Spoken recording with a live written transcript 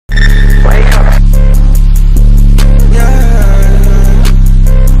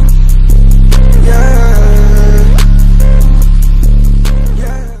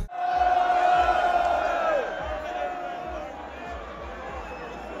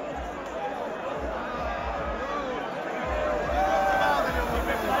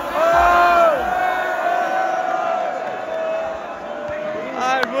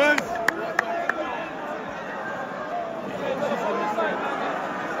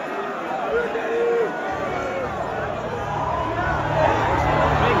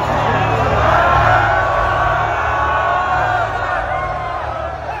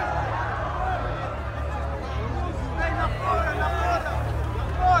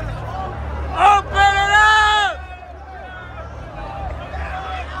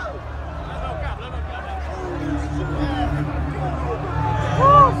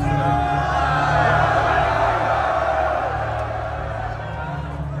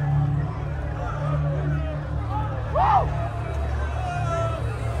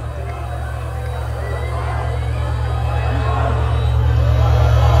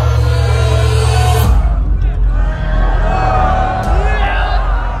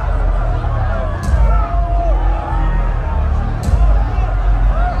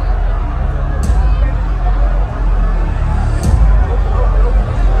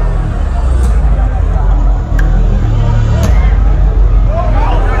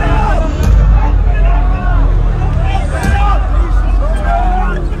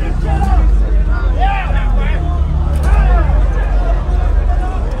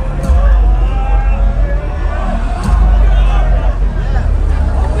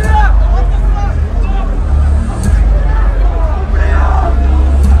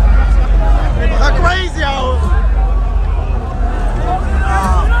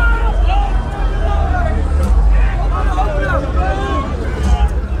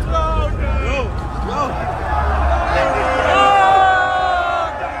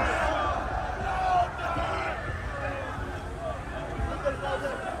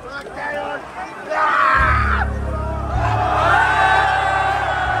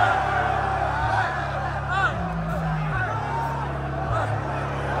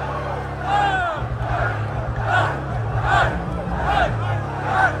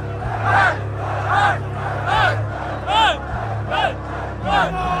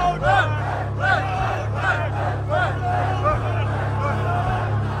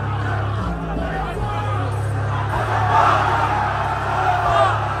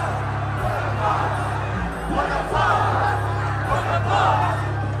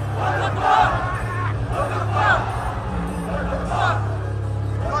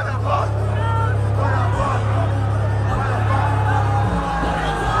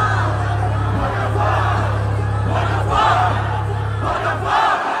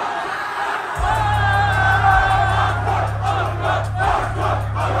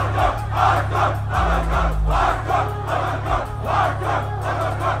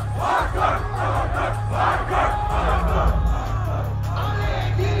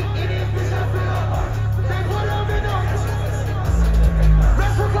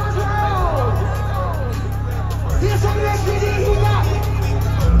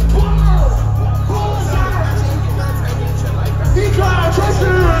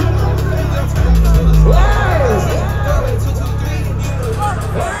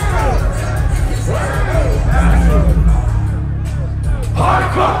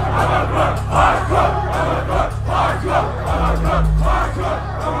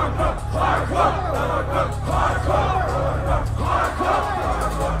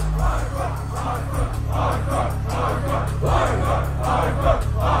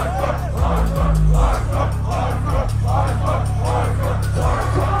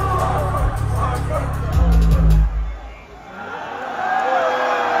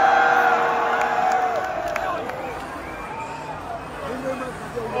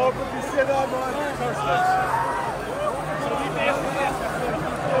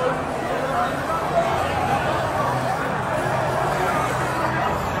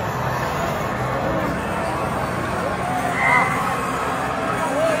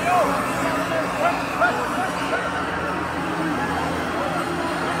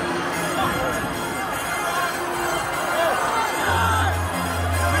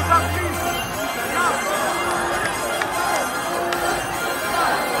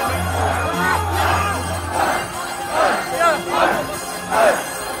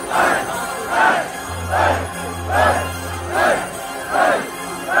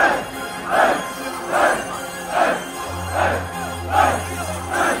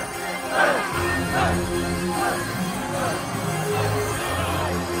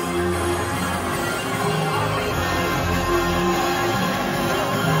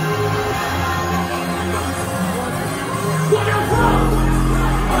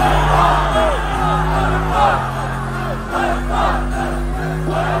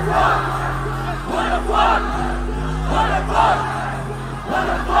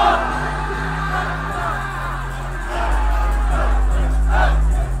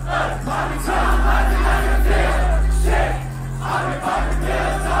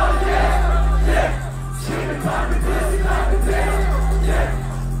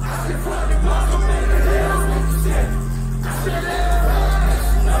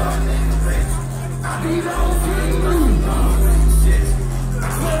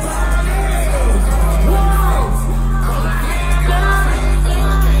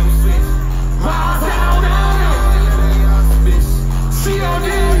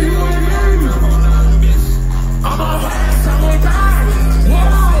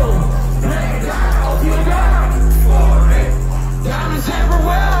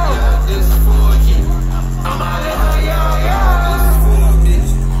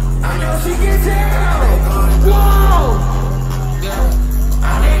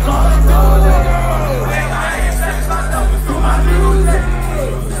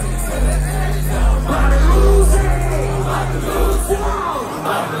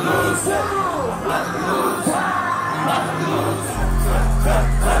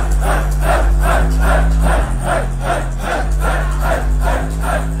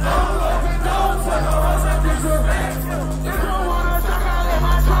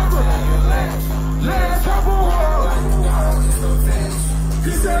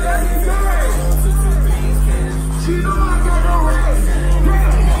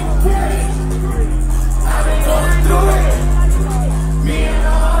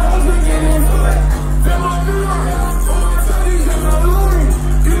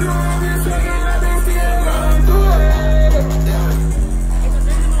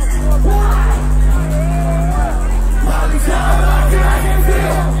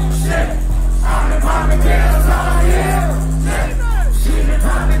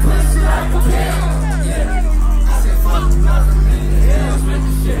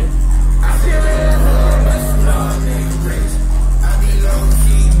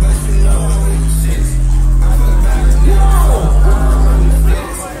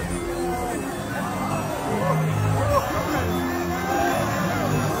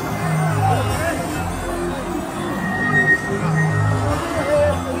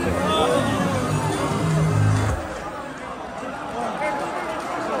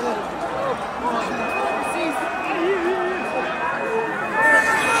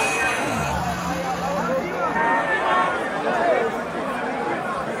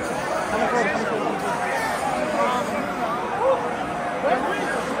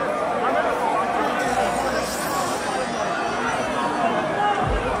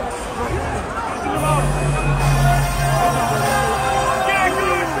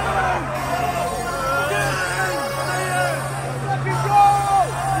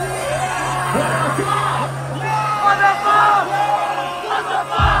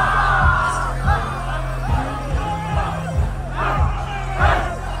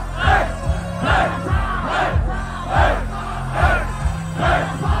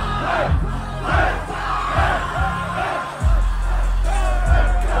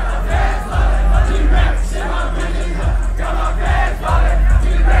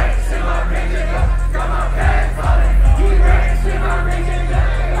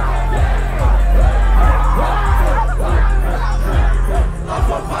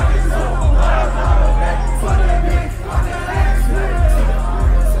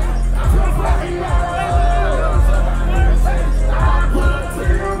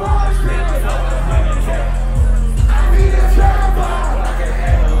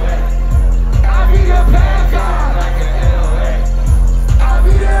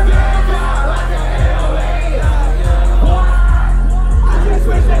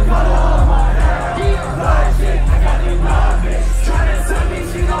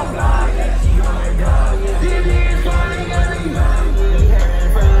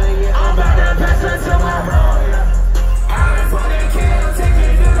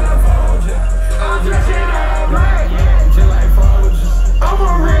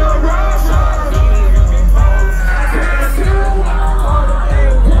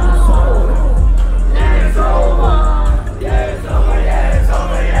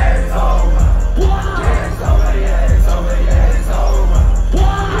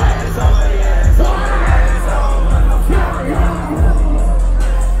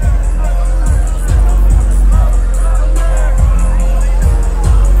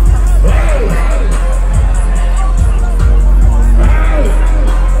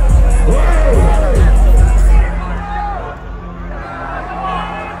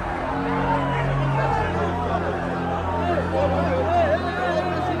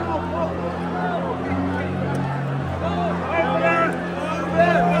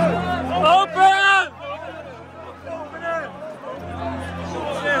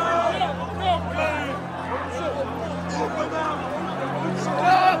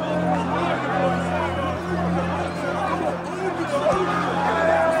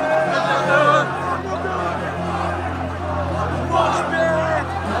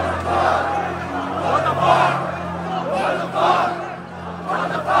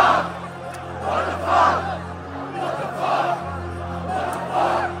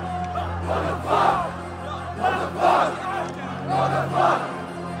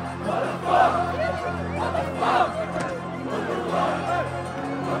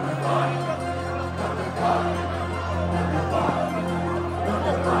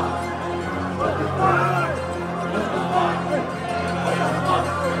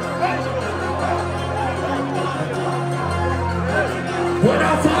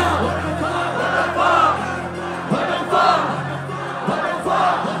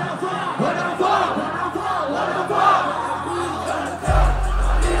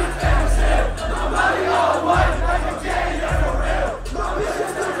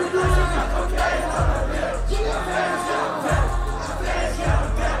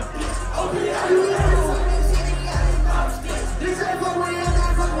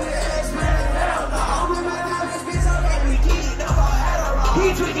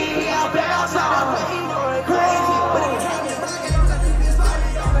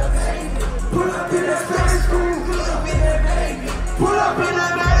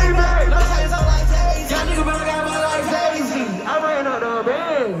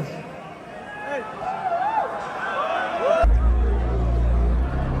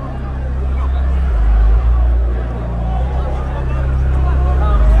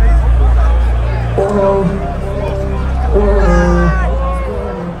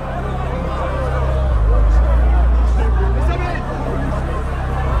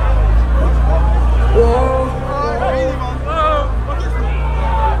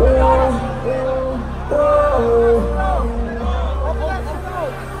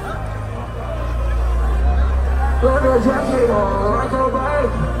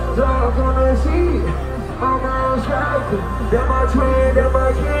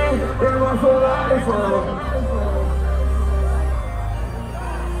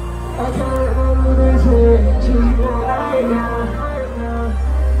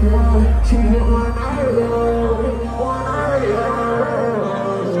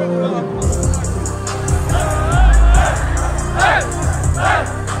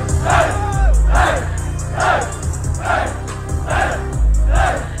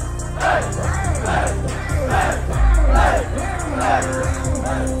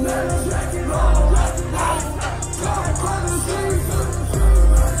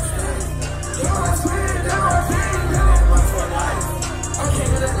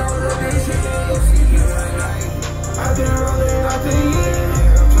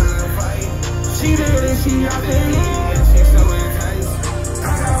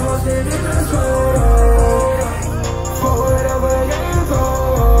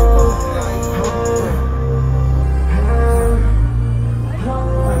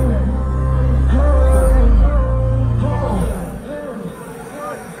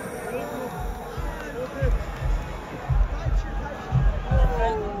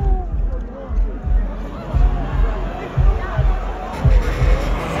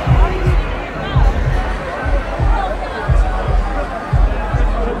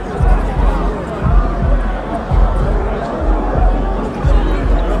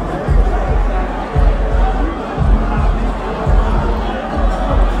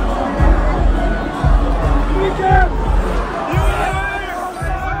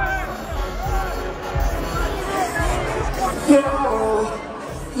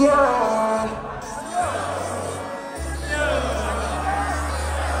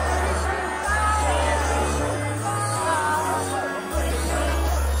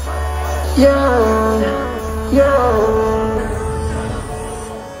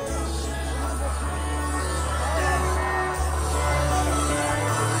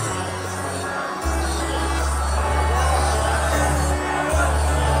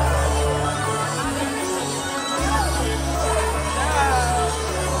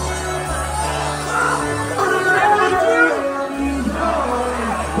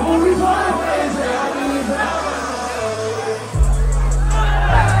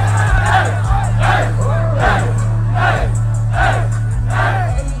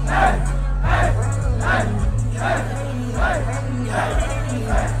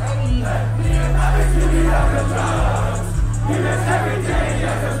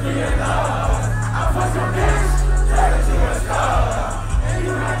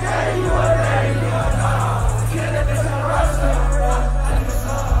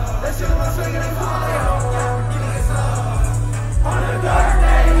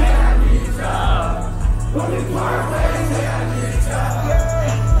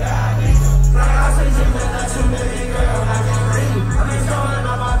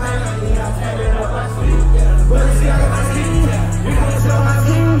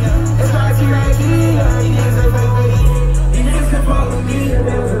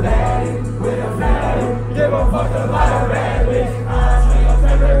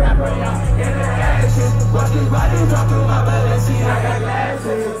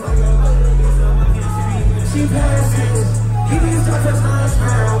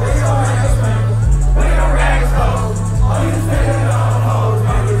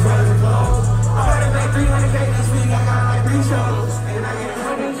And I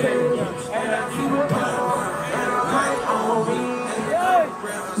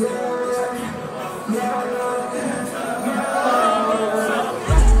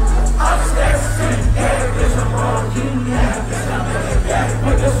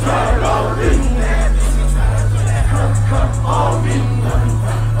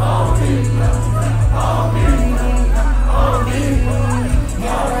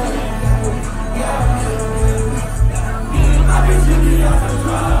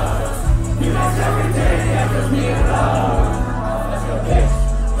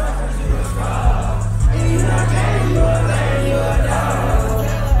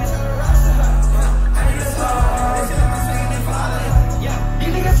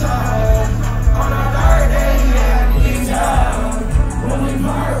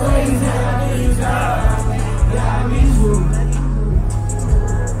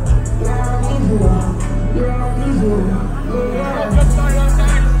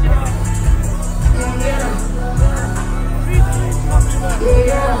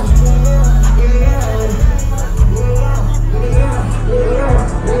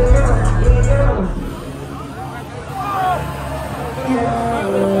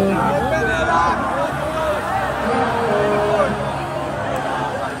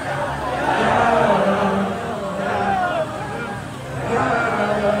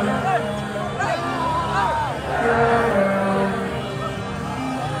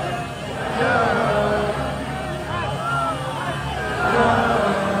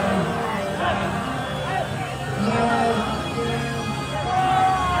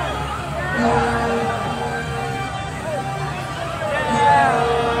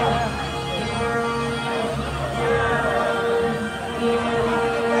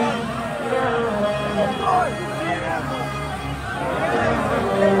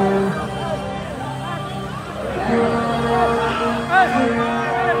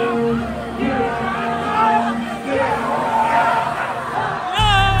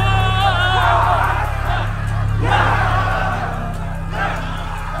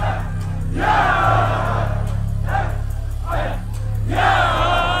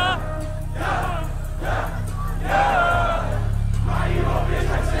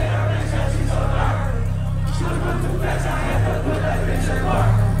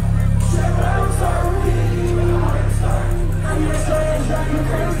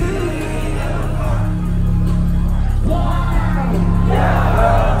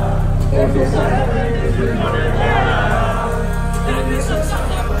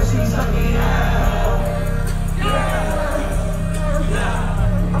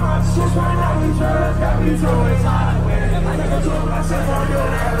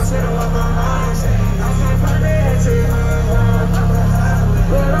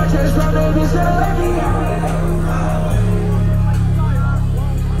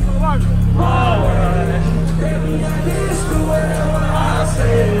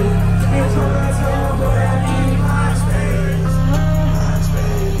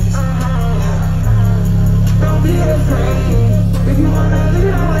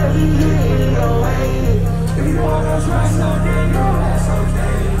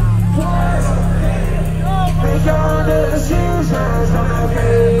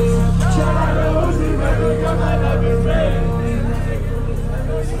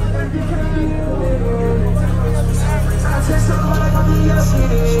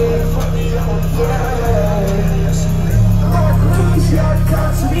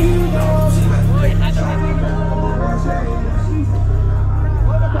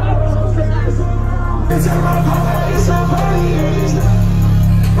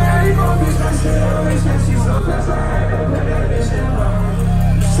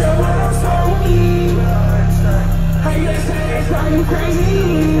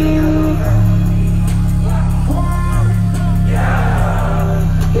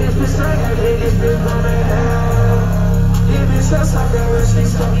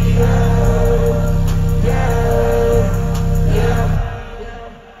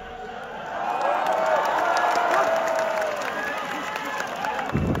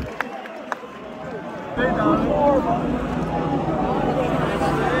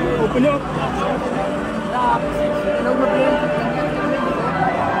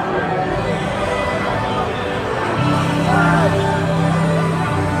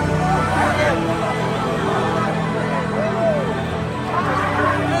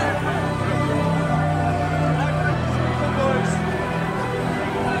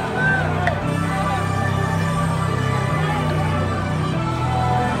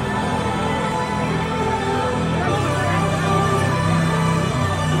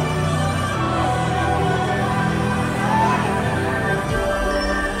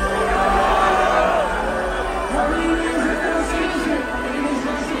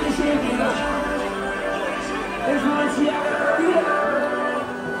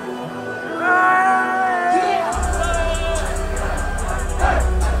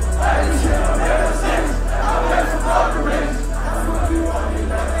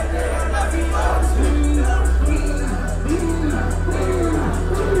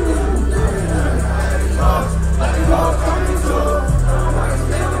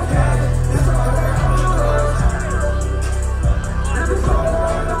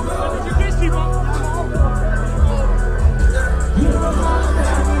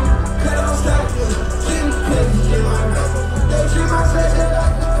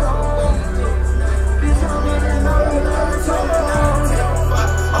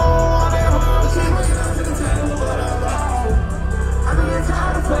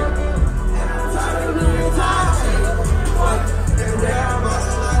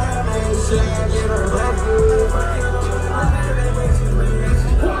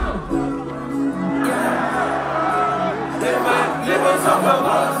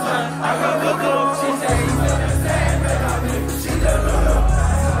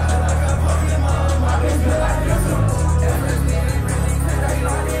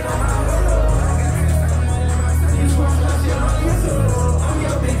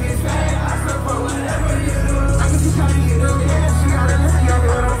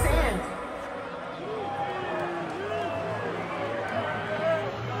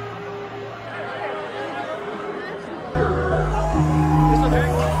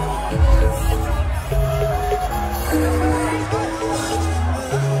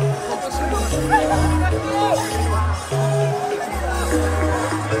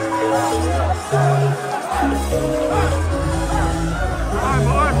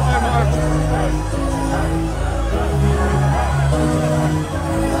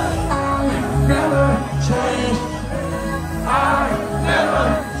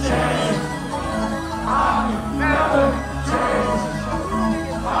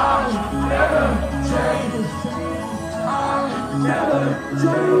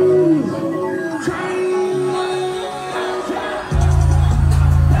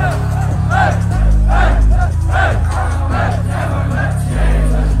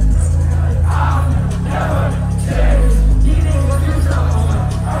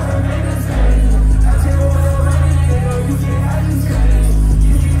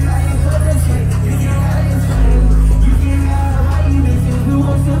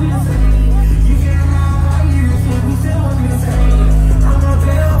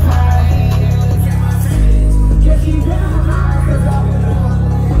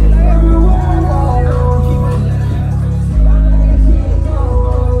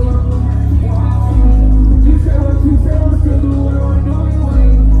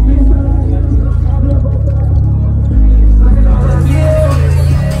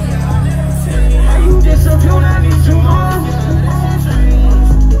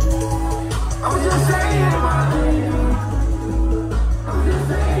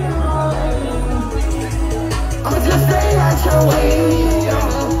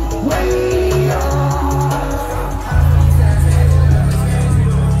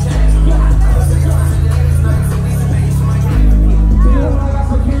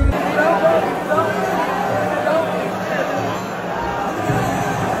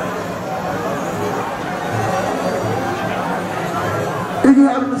If you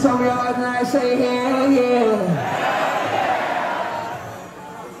having some of y'all tonight, say hell yeah.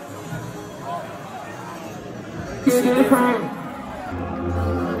 Get it from.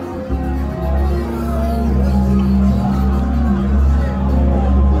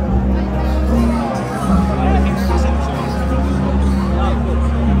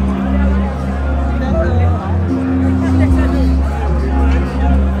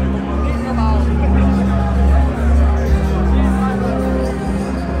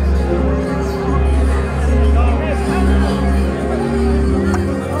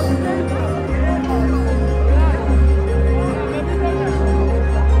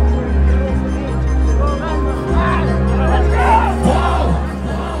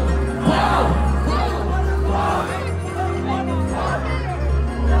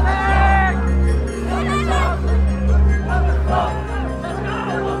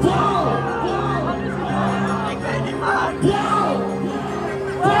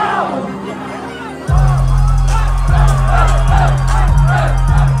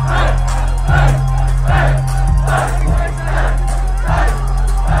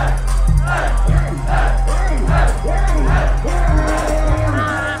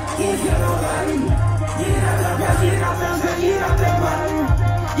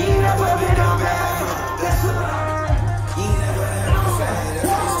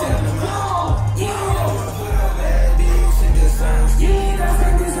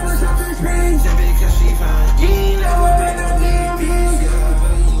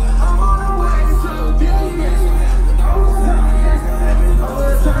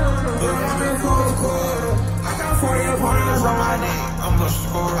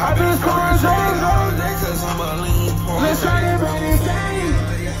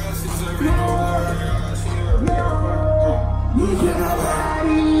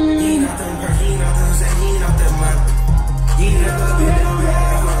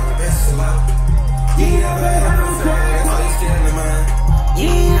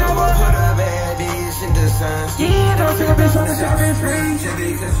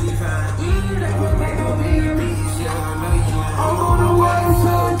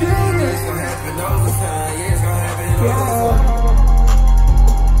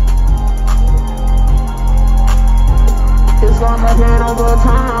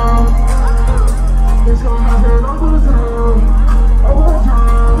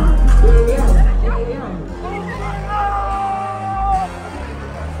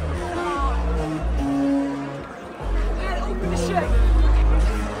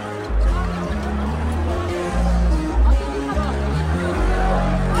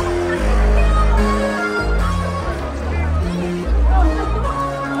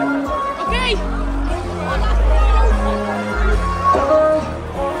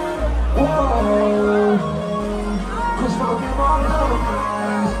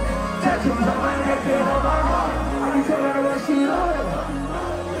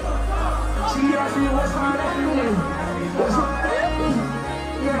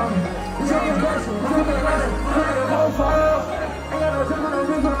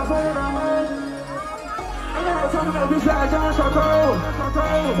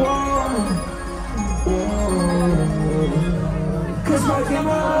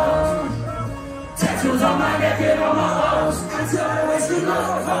 Tattoos on my neck and on my arms. I tell her where she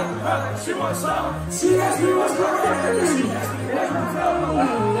goes. She wants some. She asked me what's going on. She asked me what's going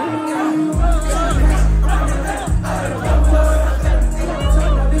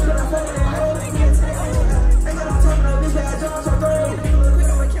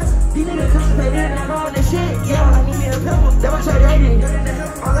You need to concentrate in on all this shit. Yeah, I need me a pebble. That was your lady.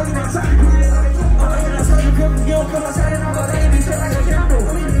 I'm looking outside. You don't come outside and I'm gonna let me shit like a candle.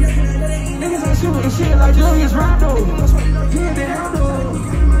 Niggas ain't shooting shit like Julius Randle. He ain't been handled.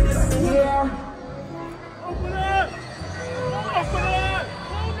 Yeah. Open up! Open up!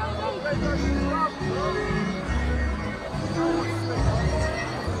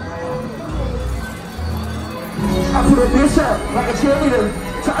 I put a bitch up like a cheerleader.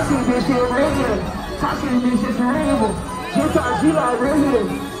 Tossing bitch in regular. Tossing bitch is rainbow. Sometimes she like regular.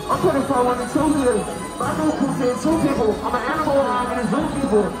 I'm putting for 1 and 2 meters. My new cool fit 2 people. I'm an animal, I'm in a zoo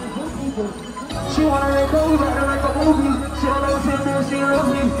people. She wanna let go, we got her like a movie. She don't know what's in there, she loves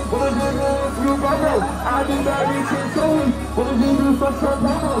me. What was good for you, brother? I do that bitch in Tony. What was you do for some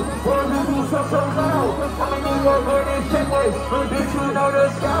brother? What was you do for some girl? I'm a New York girl named Segway. Little bitch, you know the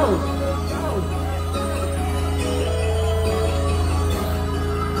scout.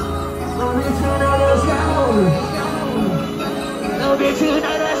 Little bitch, you know the scout. Little bitch, you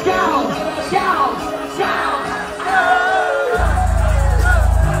know the scout. Scout, scout.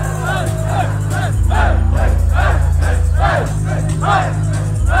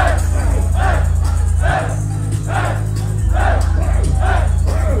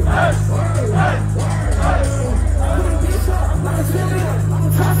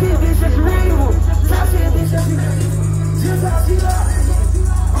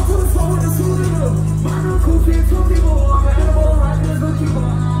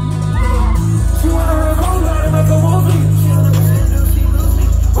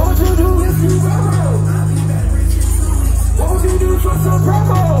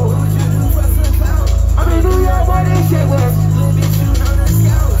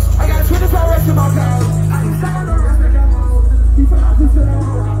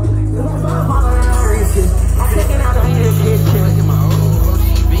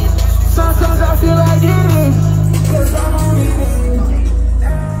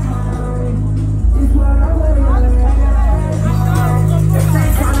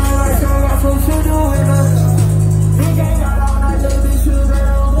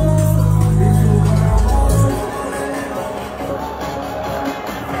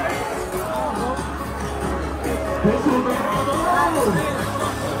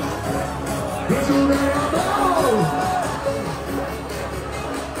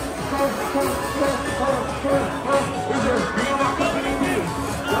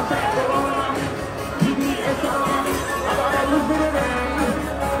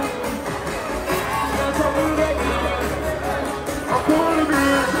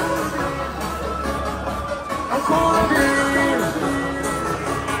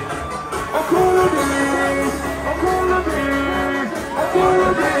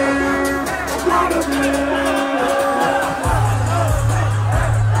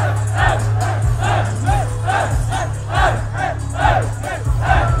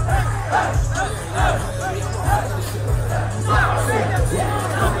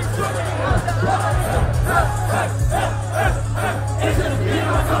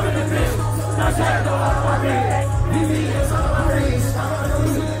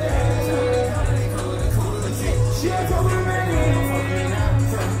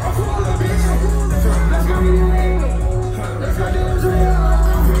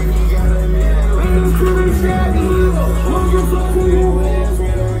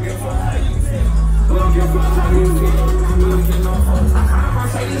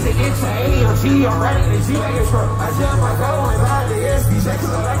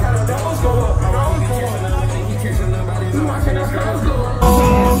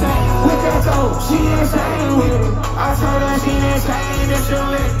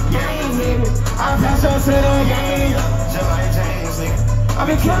 I've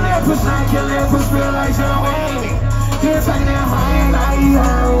been killing that pussy, I kill that pussy, feel like John Wayne. Can't take that mind, all you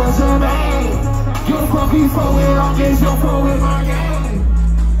heard was a bang. You fuck before it, I'll get your pro with my game.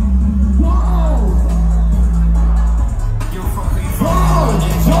 Whoa! You fuck before,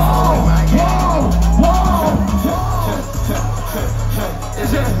 whoa. It's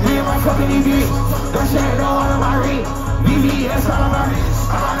just me and my company bitch. That shit don't want my ring. BBS all of my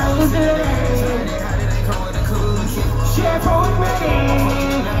wrist. I'm on a lose today. Shit for with me.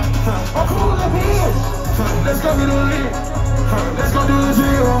 I'm cool as bitch. Let's go get a lick. Let's go do a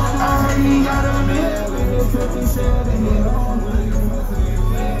drill. I heard he got a million.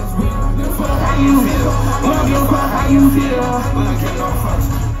 How you Don't give a fuck how you feel. But I can't go first.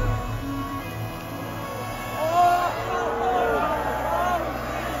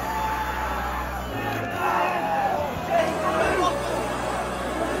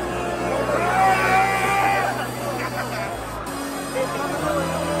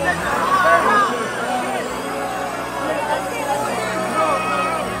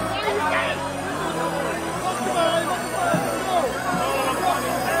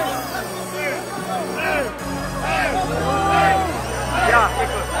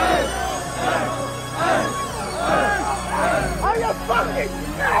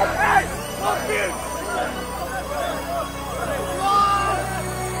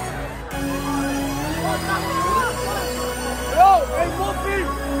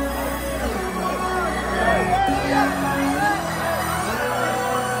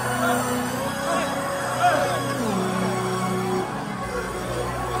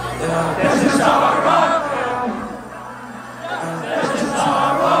 That's just how I rock. That's just how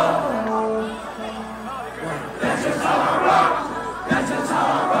I roll. That's just how I rock. That's just how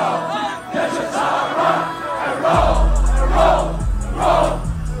I roll. That's just how I rock. I roll, roll, roll,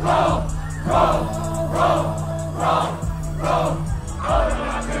 roll, roll, roll, roll, roll. Oh,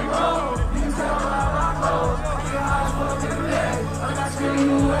 I can roll. You can tell by my clothes. Your eyes fucking red. I got screaming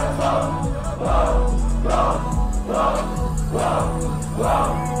UFO. Whoa, whoa, whoa, whoa,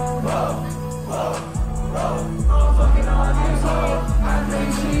 whoa. I'm fucking on this hoe. I think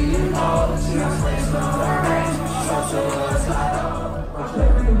she knows. She has placed on her range. So suicidal. I'm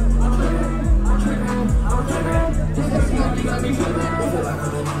tripping. This is got me tripping.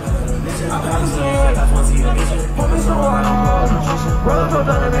 I got it. Put me so hard. Roll up on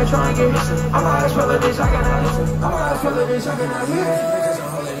the man trying to get hit. I'm eyes full of this, I cannot listen. I'm eyes full of this, I cannot hear. There's a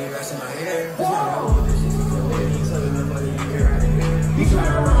hole in the rest of my hair. Whoa. You try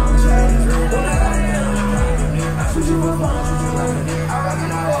to run, I switch you for fun, I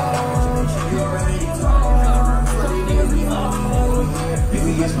recognize you already told. For these niggas we know. You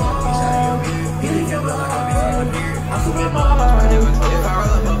can get small. You can get blood like a bitch. I'm super mad. If I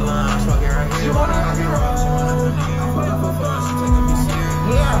roll up a blunt, I'm smoking right here. She wanna rock and roll. She wanna put me. I pull up for fun. She taking me serious.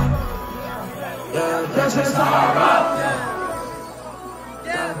 Yeah, that's just how I roll.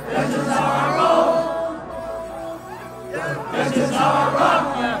 That's just how I roll. That's just how I rock.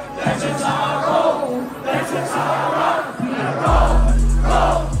 That's just how I roll. That's just how I rock. Roll,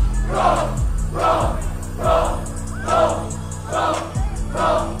 roll, roll, roll, roll, roll, roll,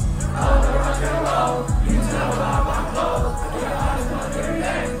 roll. I'm the rock and roll. You tell by my clothes. Your eyes fucking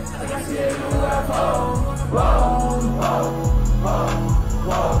red. I can see a UFO. Whoa, whoa, whoa,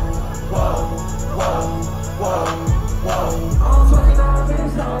 whoa, whoa, whoa, whoa, whoa. I'm fucking on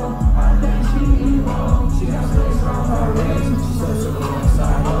this hoe. I think she evil. She has place on her wrist. She's so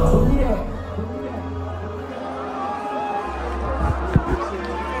suicidal. Yeah.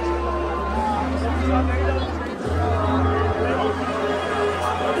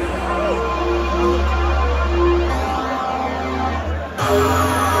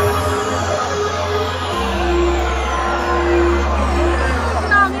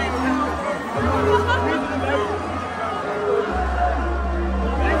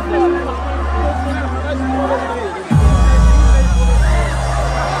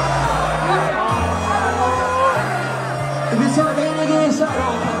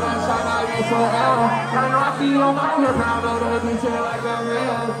 On my hip, I know that bitch like a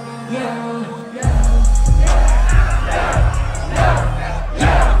real, yeah.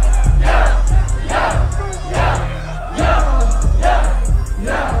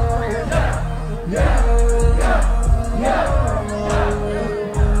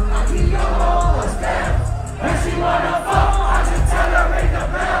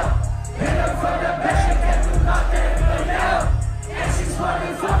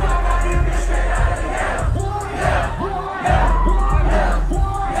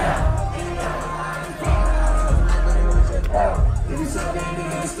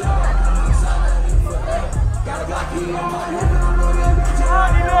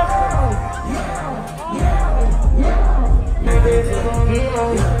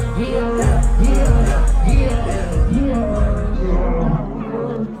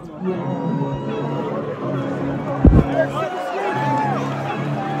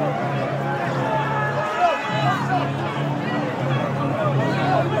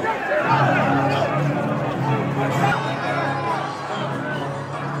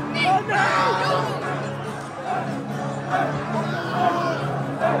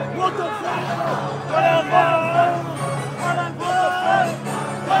 What the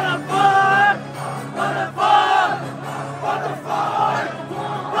fuck?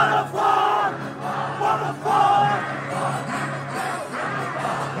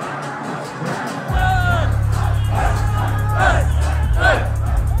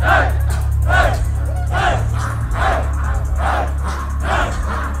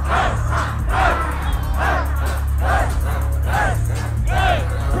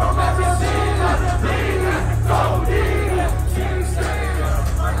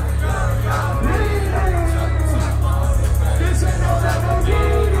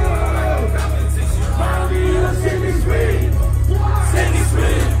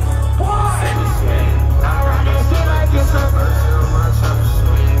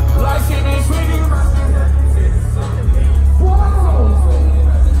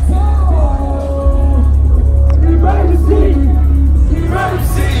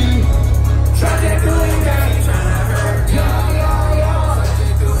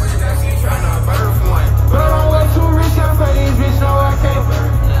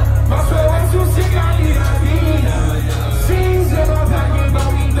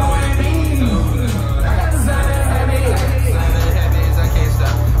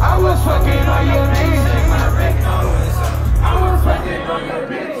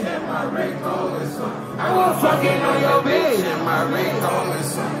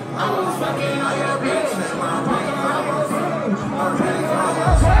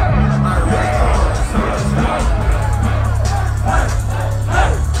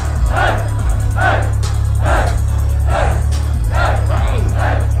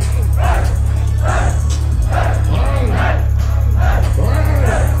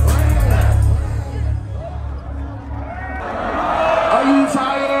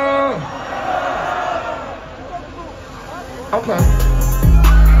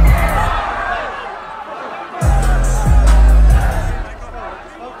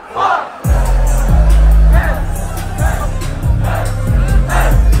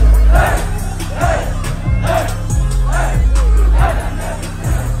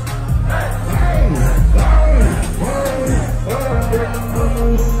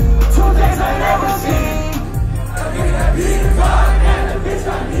 Two things I never seen. A nigga that beat the fuck and a bitch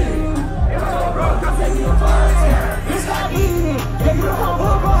got beat. If I go broke, I'm taking your first hair. Bitch got beat. Take you to home, go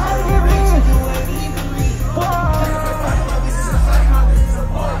how to get rich. You ain't even read. My business is like my business is a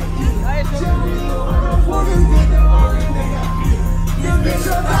party. Generally, I'm a fucking bitch, the only thing I feel. This bitch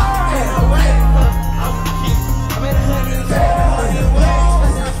a dog and a way. I'm a kid. I'm in 100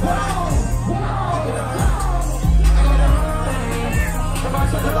 ways. That's wow. If I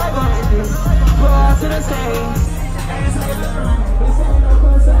took the light behind this, go out to the stage.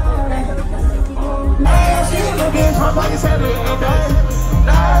 Hey, she a bitch, my pockets heavy, ain't done.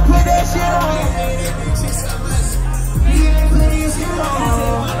 Now I put that shit on. You ain't put your shit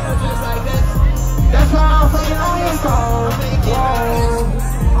on. That's why I'm fucking on his phone.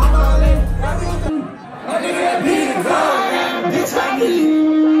 I'm all in. A nigga that beat the gun, and a bitch like me.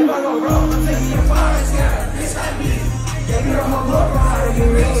 If I go wrong, I'm taking your forest, yeah, bitch like me. Yeah, you don't look how to get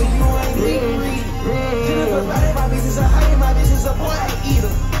rich. You ain't read. Jennifer, my business a high, my business a boy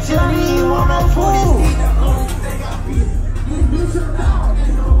eater. She don't even want no food. The only thing I feel. You bitch a dog,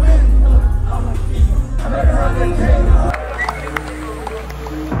 ain't no way. I'm a kid. I better have that cake.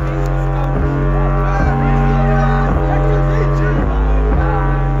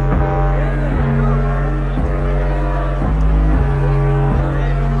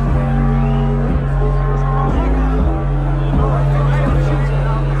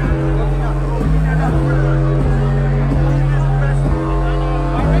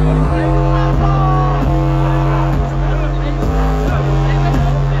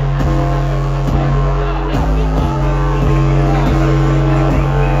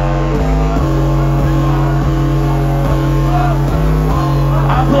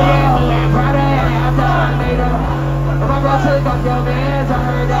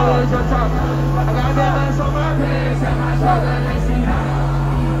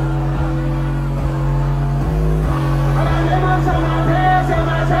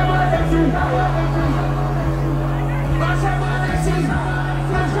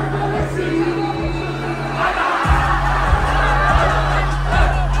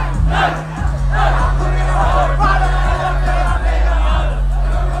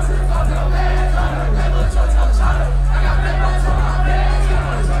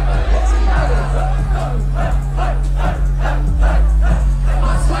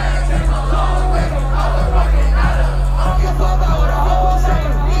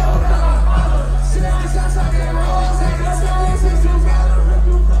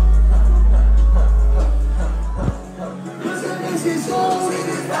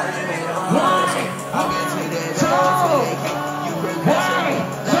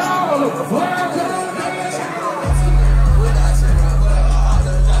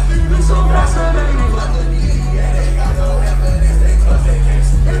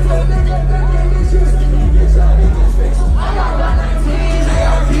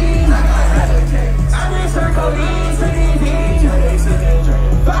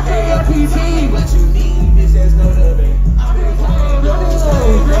 What you need, bitch, that's no debate. I've been playing,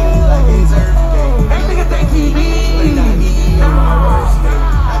 like it's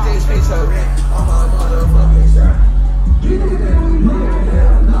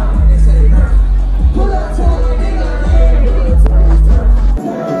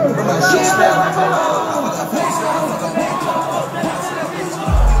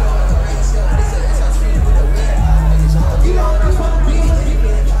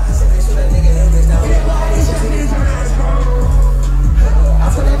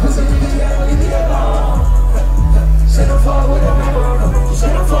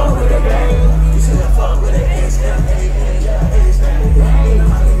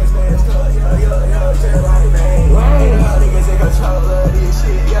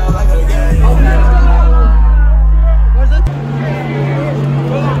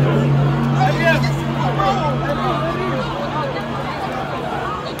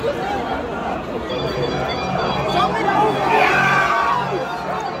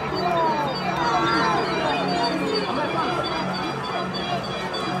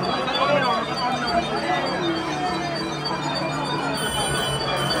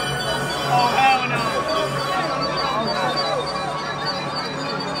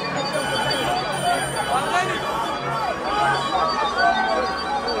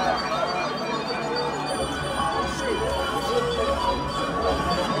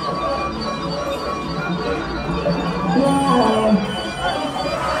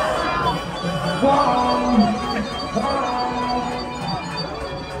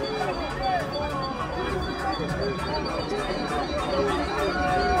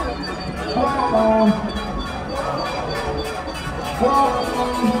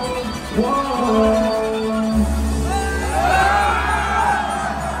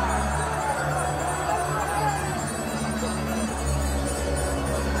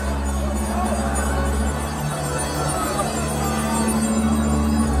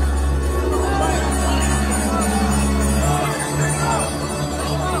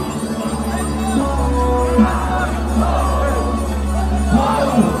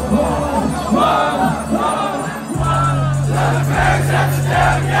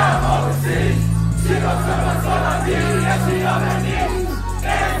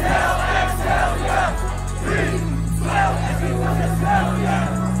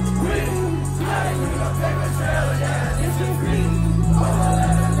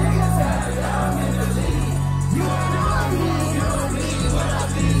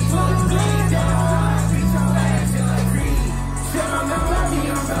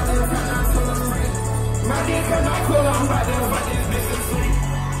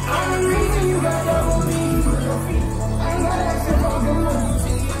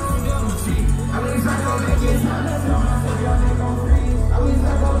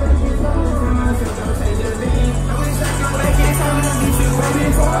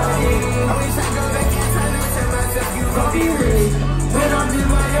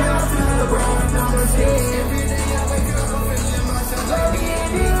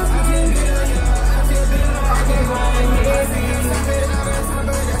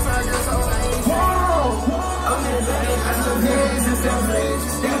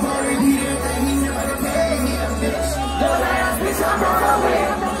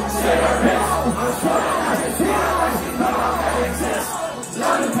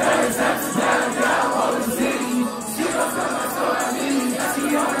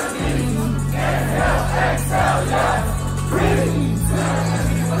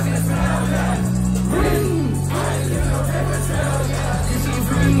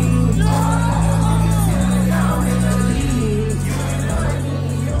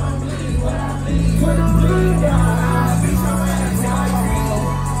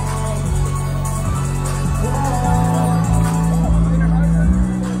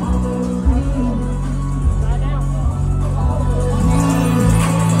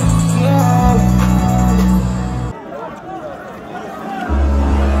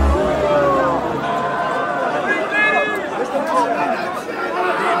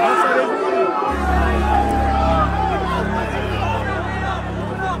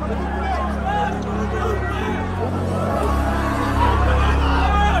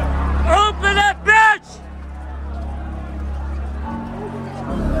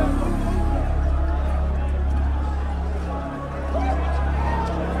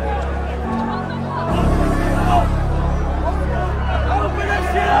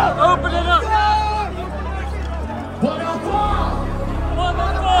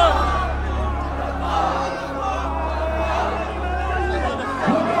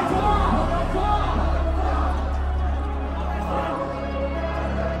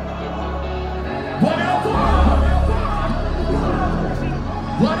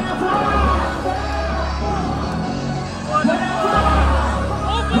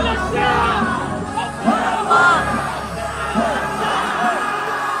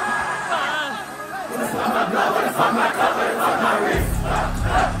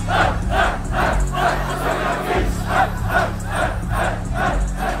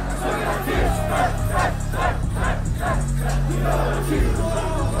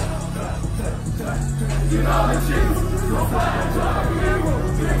You know the truth, you'll find a joy, you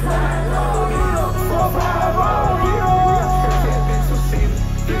will be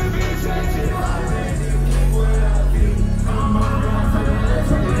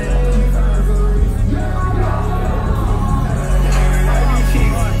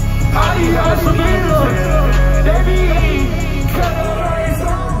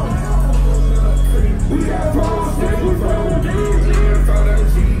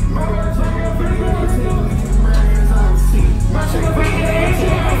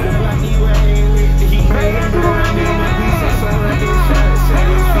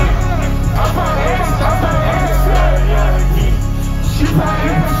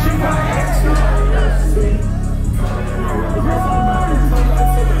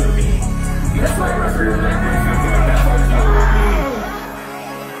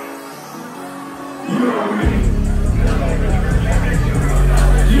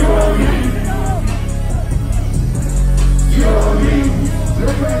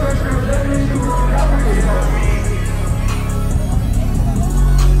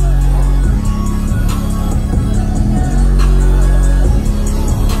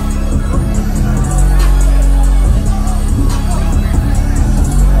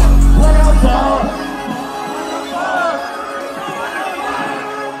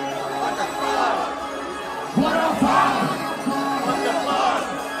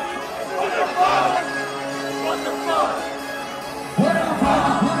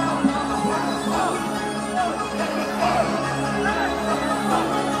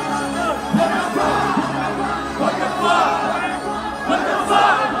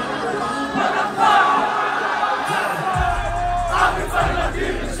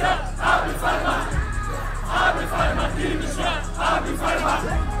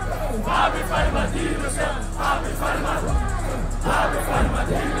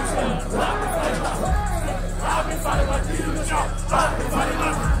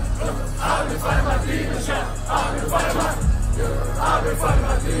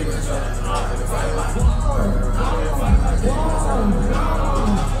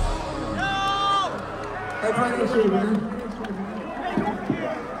playing shit, man.